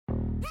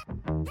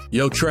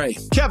Yo, Trey.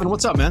 Kevin,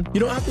 what's up, man? You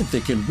know, I've been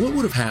thinking, what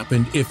would have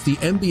happened if the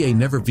NBA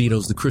never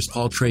vetoes the Chris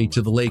Paul trade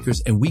to the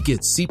Lakers and we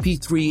get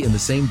CP3 in the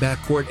same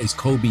backcourt as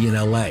Kobe in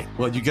LA?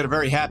 Well, you get a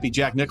very happy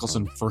Jack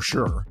Nicholson for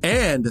sure.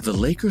 And the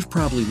Lakers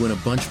probably win a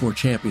bunch more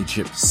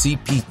championships.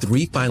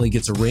 CP3 finally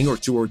gets a ring or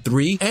two or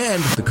three,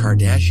 and the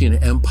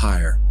Kardashian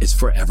empire is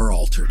forever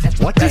altered.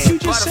 What did you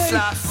just say?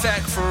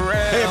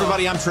 Hey,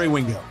 everybody, I'm Trey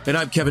Wingo. And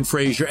I'm Kevin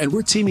Frazier, and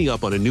we're teaming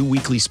up on a new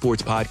weekly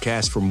sports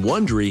podcast from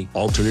Wondery,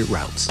 Alternate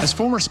Routes. As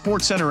former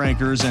Sports Center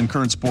anchors and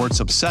current sports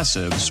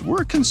obsessives,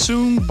 we're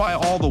consumed by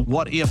all the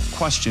what-if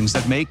questions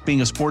that make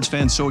being a sports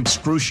fan so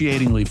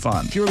excruciatingly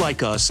fun. If you're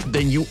like us,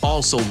 then you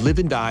also live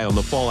and die on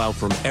the fallout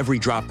from every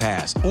drop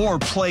pass. Or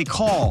play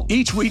call.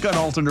 Each week on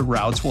Alternate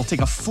Routes, we'll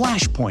take a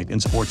flashpoint in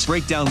sports,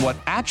 break down what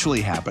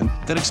actually happened,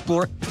 then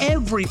explore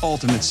every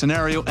alternate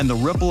scenario and the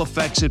ripple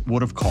effects it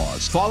would have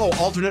caused. Follow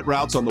Alternate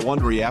Routes on the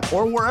Wondery app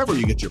or wherever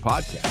you get your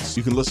podcasts.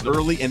 You can listen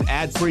early and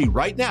ad-free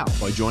right now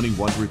by joining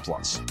Wondery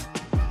Plus.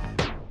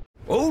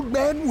 Old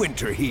Man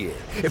Winter here.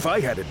 If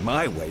I had it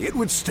my way, it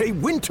would stay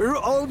winter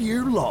all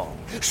year long.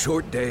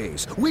 Short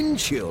days, wind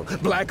chill,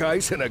 black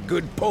ice, and a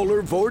good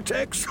polar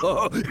vortex.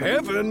 Oh,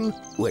 heaven!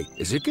 Wait,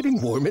 is it getting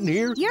warm in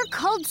here? Your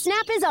cold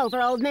snap is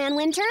over, Old Man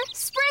Winter.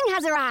 Spring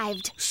has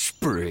arrived.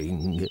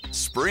 Spring.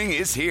 Spring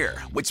is here,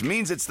 which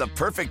means it's the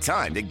perfect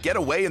time to get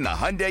away in the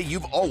Hyundai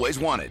you've always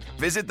wanted.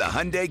 Visit the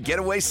Hyundai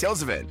Getaway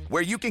Sales Event,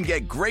 where you can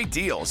get great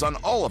deals on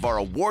all of our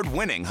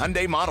award-winning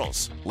Hyundai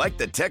models, like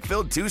the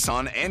tech-filled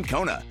Tucson and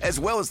Kona, as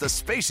well as the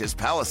spacious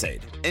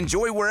Palisade.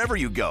 Enjoy wherever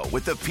you go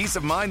with the peace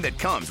of mind that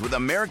comes with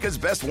America's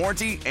best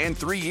warranty and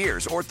 3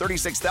 years or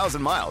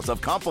 36,000 miles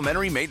of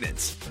complimentary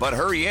maintenance. But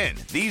hurry in,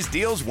 these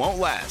deals won't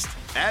last.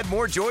 Add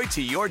more joy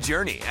to your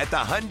journey at the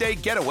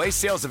Hyundai Getaway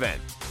Sales Event.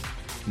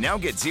 Now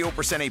get 0%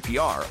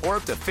 APR or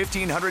up to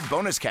 $1,500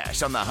 bonus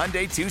cash on the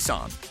Hyundai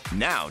Tucson.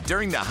 Now,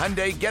 during the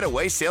Hyundai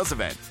Getaway Sales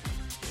Event.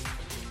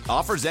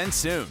 Offers end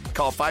soon.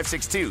 Call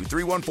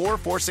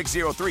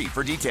 562-314-4603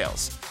 for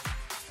details.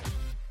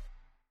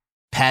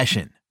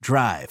 Passion,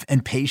 drive,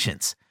 and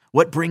patience.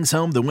 What brings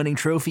home the winning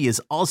trophy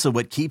is also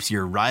what keeps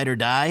your ride or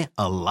die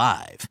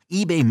alive.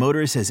 eBay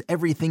Motors has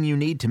everything you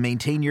need to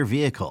maintain your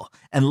vehicle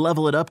and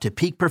level it up to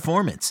peak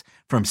performance,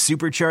 from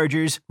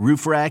superchargers,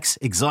 roof racks,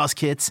 exhaust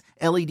kits,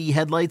 LED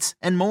headlights,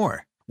 and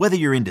more. Whether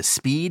you're into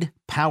speed,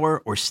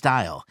 power, or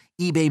style,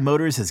 eBay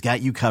Motors has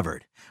got you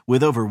covered.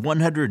 With over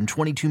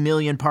 122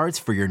 million parts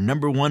for your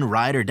number one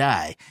ride or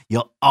die,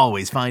 you'll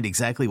always find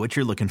exactly what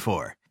you're looking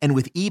for. And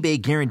with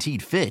eBay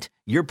Guaranteed Fit,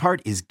 your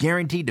part is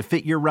guaranteed to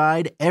fit your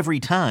ride every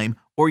time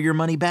or your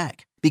money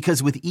back.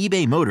 Because with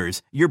eBay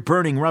Motors, you're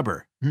burning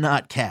rubber,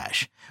 not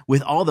cash.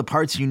 With all the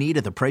parts you need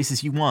at the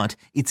prices you want,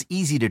 it's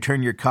easy to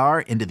turn your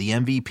car into the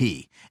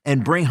MVP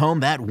and bring home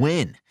that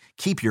win.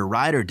 Keep your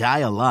ride or die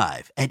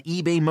alive at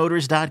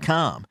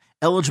ebaymotors.com.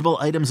 Eligible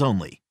items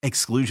only.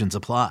 Exclusions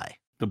apply.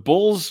 The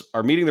Bulls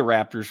are meeting the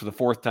Raptors for the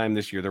fourth time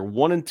this year. They're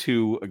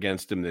 1-2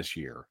 against them this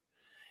year.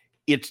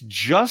 It's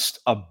just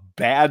a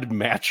bad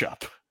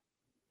matchup.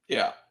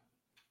 Yeah,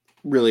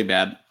 really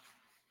bad.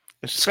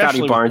 Especially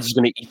Scotty Barnes is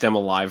going to eat them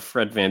alive.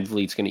 Fred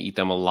VanVleet's going to eat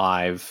them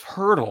alive.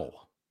 Pirtle.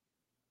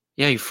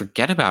 Yeah, you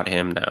forget about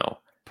him now.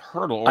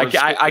 Pirtle.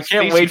 I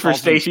can't wait for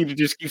Stacey to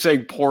just keep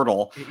saying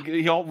portal.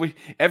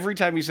 Every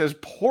time he says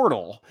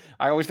portal,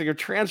 I always think of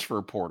transfer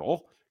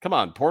portal. Come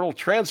on, portal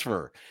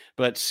transfer.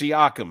 But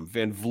Siakam,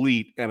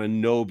 VanVleet,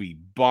 Anunoby,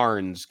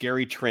 Barnes,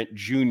 Gary Trent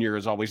Jr.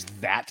 is always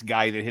that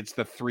guy that hits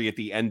the three at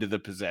the end of the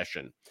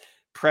possession.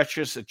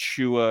 Precious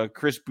Achua,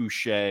 Chris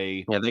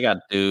Boucher. Yeah, they got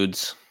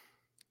dudes.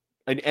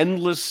 An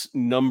endless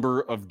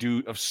number of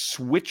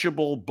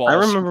switchable balls. I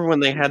remember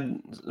when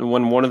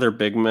one of their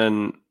big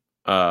men,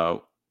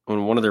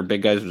 when one of their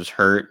big guys was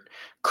hurt,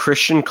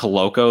 Christian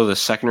Coloco, the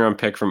second-round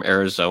pick from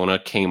Arizona,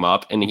 came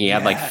up and he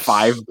had like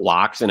 5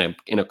 blocks in a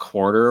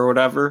quarter or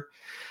whatever.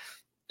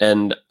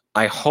 And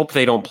I hope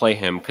they don't play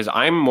him because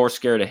I'm more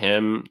scared of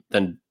him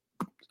than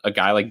a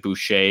guy like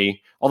Boucher.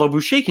 Although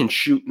Boucher can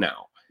shoot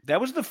now. That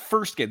was the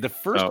first game, the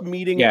first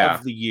meeting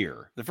of the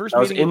year. The first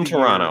that meeting was in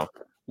Toronto.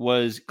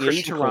 Was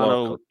Christian in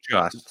Toronto.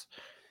 Just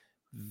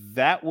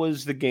That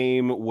was the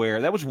game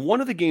where that was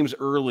one of the games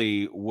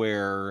early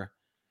where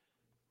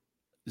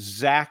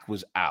Zach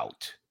was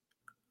out.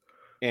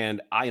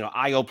 And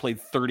Io played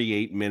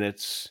 38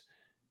 minutes,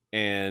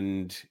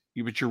 but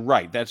you're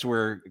right. That's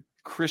where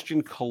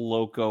Christian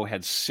Coloco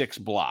had 6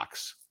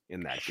 blocks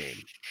in that game,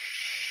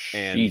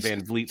 and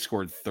VanVleet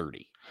scored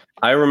 30.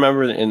 I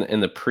remember in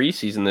the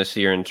preseason this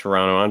year in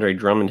Toronto, Andre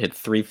Drummond hit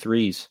 3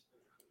 threes.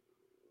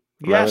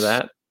 Remember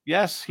that?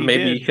 Yes,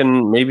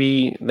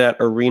 maybe that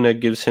arena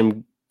gives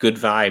him good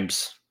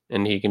vibes,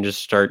 and he can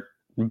just start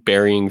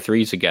burying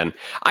threes again.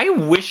 I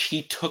wish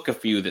he took a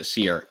few this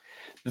year.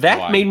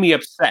 That made me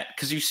upset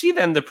because you see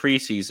that in the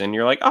preseason,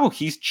 you're like, oh,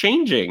 he's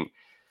changing,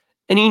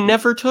 and he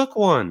never took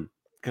one.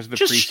 Because the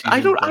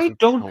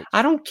preseason,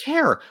 I don't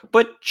care,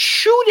 but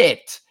shoot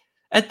it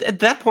at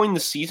that point in the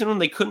season when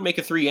they couldn't make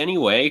a three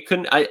anyway.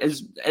 Shoot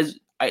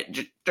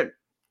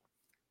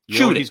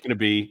he's going to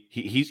be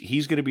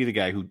he's going to be the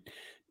guy who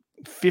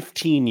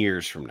 15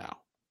 years from now,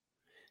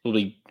 will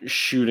be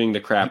shooting the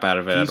crap out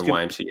of it at a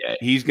YMCA.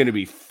 He's going to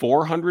be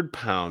 400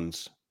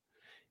 pounds,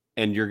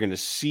 and you're going to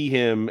see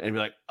him and be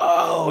like,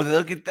 oh,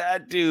 look at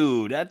that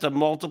dude. That's a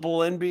multiple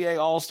NBA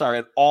All-Star.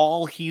 And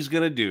all he's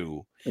going to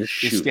do is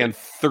stand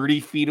 30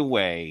 feet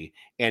away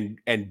and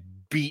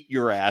beat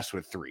your ass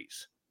with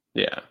threes.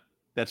 Yeah.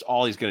 That's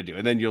all he's going to do.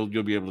 And then you'll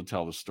be able to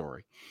tell the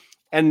story.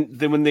 And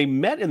then when they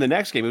met in the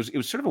next game, it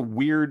was sort of a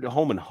weird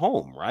home and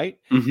home, right?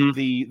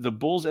 Mm-hmm. The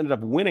Bulls ended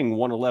up winning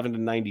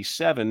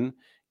 111-97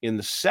 in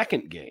the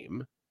second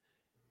game.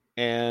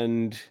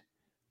 And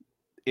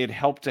it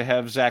helped to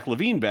have Zach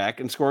LaVine back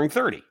and scoring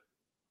 30.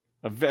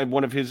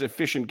 One of his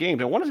efficient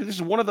games. I want to say this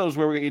is one of those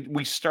where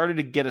we started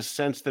to get a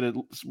sense that it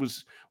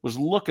was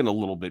looking a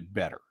little bit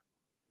better.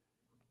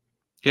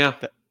 Yeah.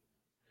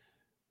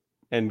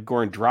 And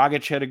Goran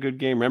Dragic had a good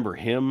game. Remember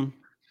him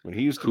when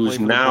he used to Who's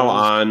play for now the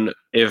Bulls? on,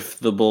 if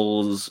the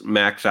Bulls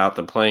max out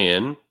the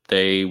play-in,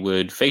 they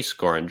would face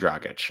Goran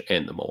Dragic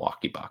and the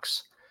Milwaukee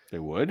Bucks. They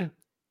would?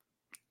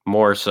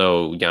 More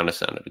so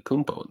Giannis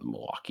Antetokounmpo in the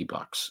Milwaukee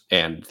Bucks,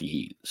 and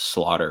the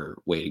slaughter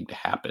waiting to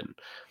happen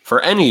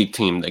for any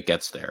team that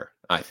gets there,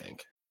 I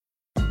think.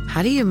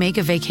 How do you make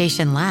a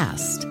vacation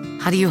last?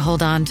 How do you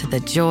hold on to the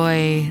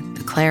joy,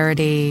 the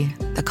clarity,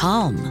 the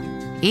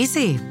calm?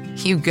 Easy.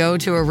 You go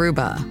to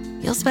Aruba.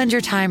 You'll spend your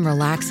time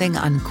relaxing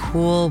on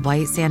cool,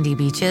 white, sandy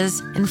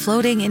beaches and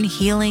floating in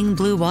healing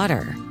blue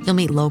water. You'll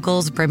meet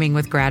locals brimming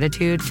with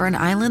gratitude for an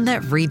island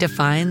that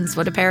redefines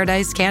what a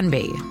paradise can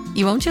be.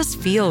 You won't just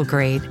feel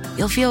great,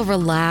 you'll feel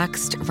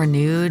relaxed,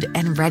 renewed,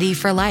 and ready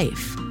for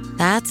life.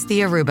 That's the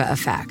Aruba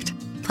effect.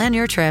 Plan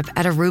your trip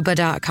at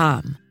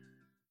Aruba.com.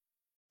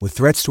 With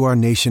threats to our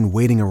nation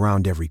waiting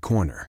around every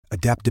corner,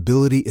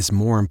 adaptability is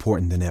more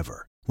important than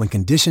ever. When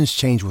conditions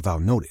change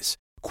without notice,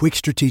 quick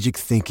strategic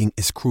thinking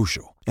is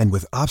crucial. And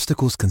with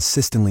obstacles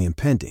consistently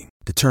impending,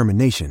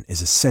 determination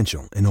is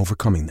essential in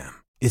overcoming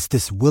them. It's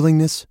this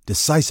willingness,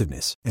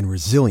 decisiveness, and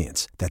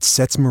resilience that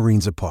sets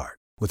Marines apart.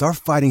 With our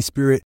fighting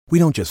spirit, we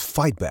don't just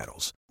fight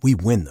battles, we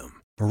win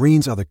them.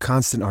 Marines are the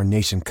constant our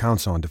nation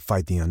counts on to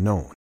fight the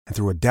unknown. And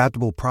through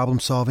adaptable problem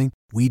solving,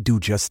 we do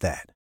just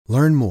that.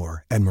 Learn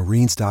more at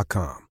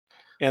marines.com.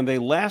 And they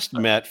last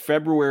met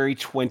February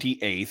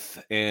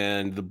 28th,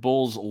 and the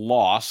Bulls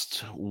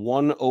lost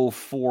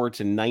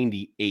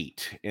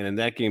 104-98. And in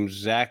that game,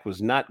 Zach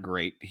was not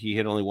great. He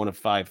hit only 1 of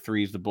 5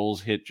 threes. The Bulls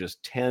hit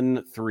just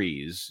 10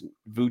 threes.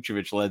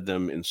 Vucevic led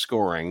them in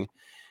scoring.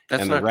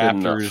 That's and not the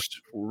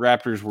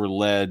Raptors were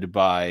led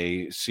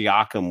by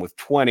Siakam with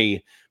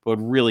 20, but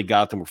what really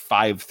got them were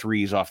 5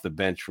 threes off the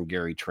bench from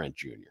Gary Trent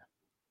Jr.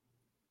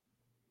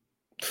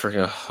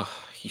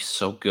 He's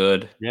so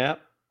good. Yeah.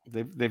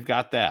 They've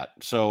got that.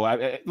 So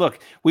look,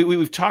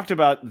 we've talked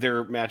about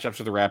their matchups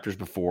with the Raptors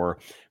before.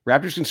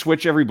 Raptors can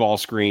switch every ball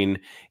screen,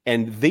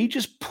 and they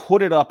just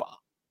put it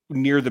up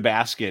near the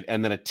basket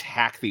and then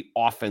attack the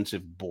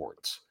offensive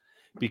boards,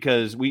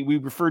 because we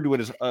referred to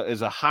it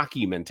as a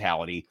hockey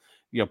mentality.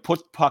 You know,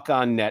 put puck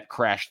on net,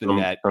 crash the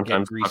net,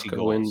 get greasy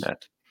goals.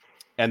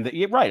 And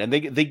and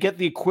they get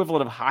the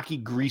equivalent of hockey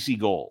greasy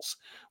goals,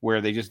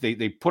 where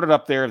they put it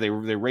up there, they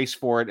race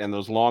for it, and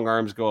those long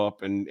arms go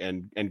up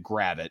and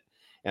grab it.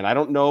 And I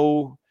don't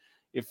know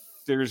if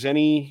there's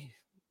any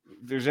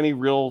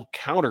real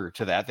counter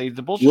to that. The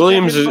Bulls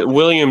Williams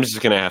is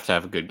going to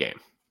have a good game.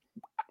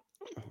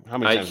 How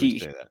many times did you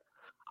say that?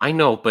 I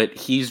know, but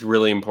he's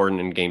really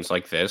important in games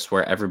like this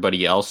where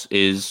everybody else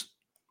is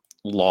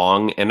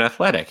long and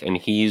athletic, and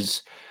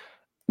he's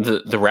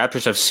the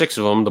Raptors have 6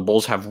 of them. The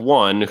Bulls have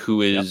 1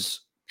 who is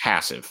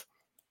passive.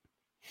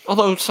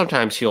 Although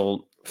sometimes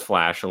he'll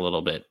flash a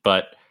little bit,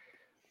 but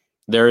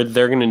they're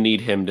going to need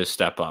him to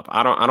step up.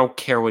 I don't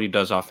care what he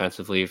does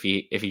offensively. If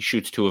he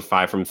shoots 2 of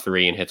 5 from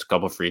 3 and hits a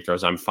couple free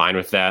throws, I'm fine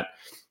with that.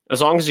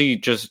 As long as he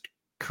just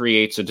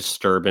creates a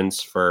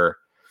disturbance for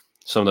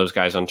some of those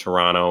guys on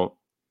Toronto.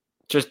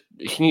 Just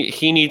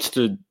he needs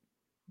to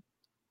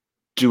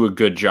do a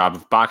good job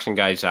of boxing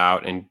guys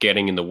out and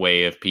getting in the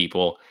way of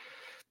people.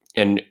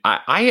 And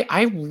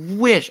I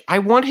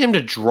want him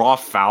to draw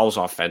fouls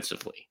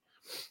offensively,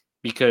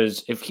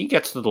 because if he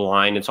gets to the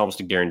line, it's almost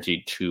a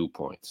guaranteed 2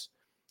 points.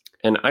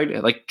 And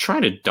I try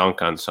to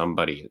dunk on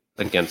somebody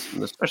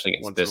especially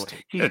against this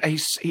team.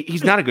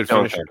 He's not a good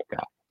finisher.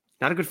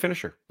 Not a good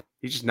finisher.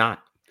 He's just not.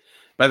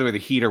 By the way, the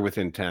Heat are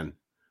within 10.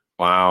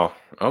 Wow.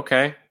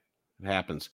 Okay. It happens.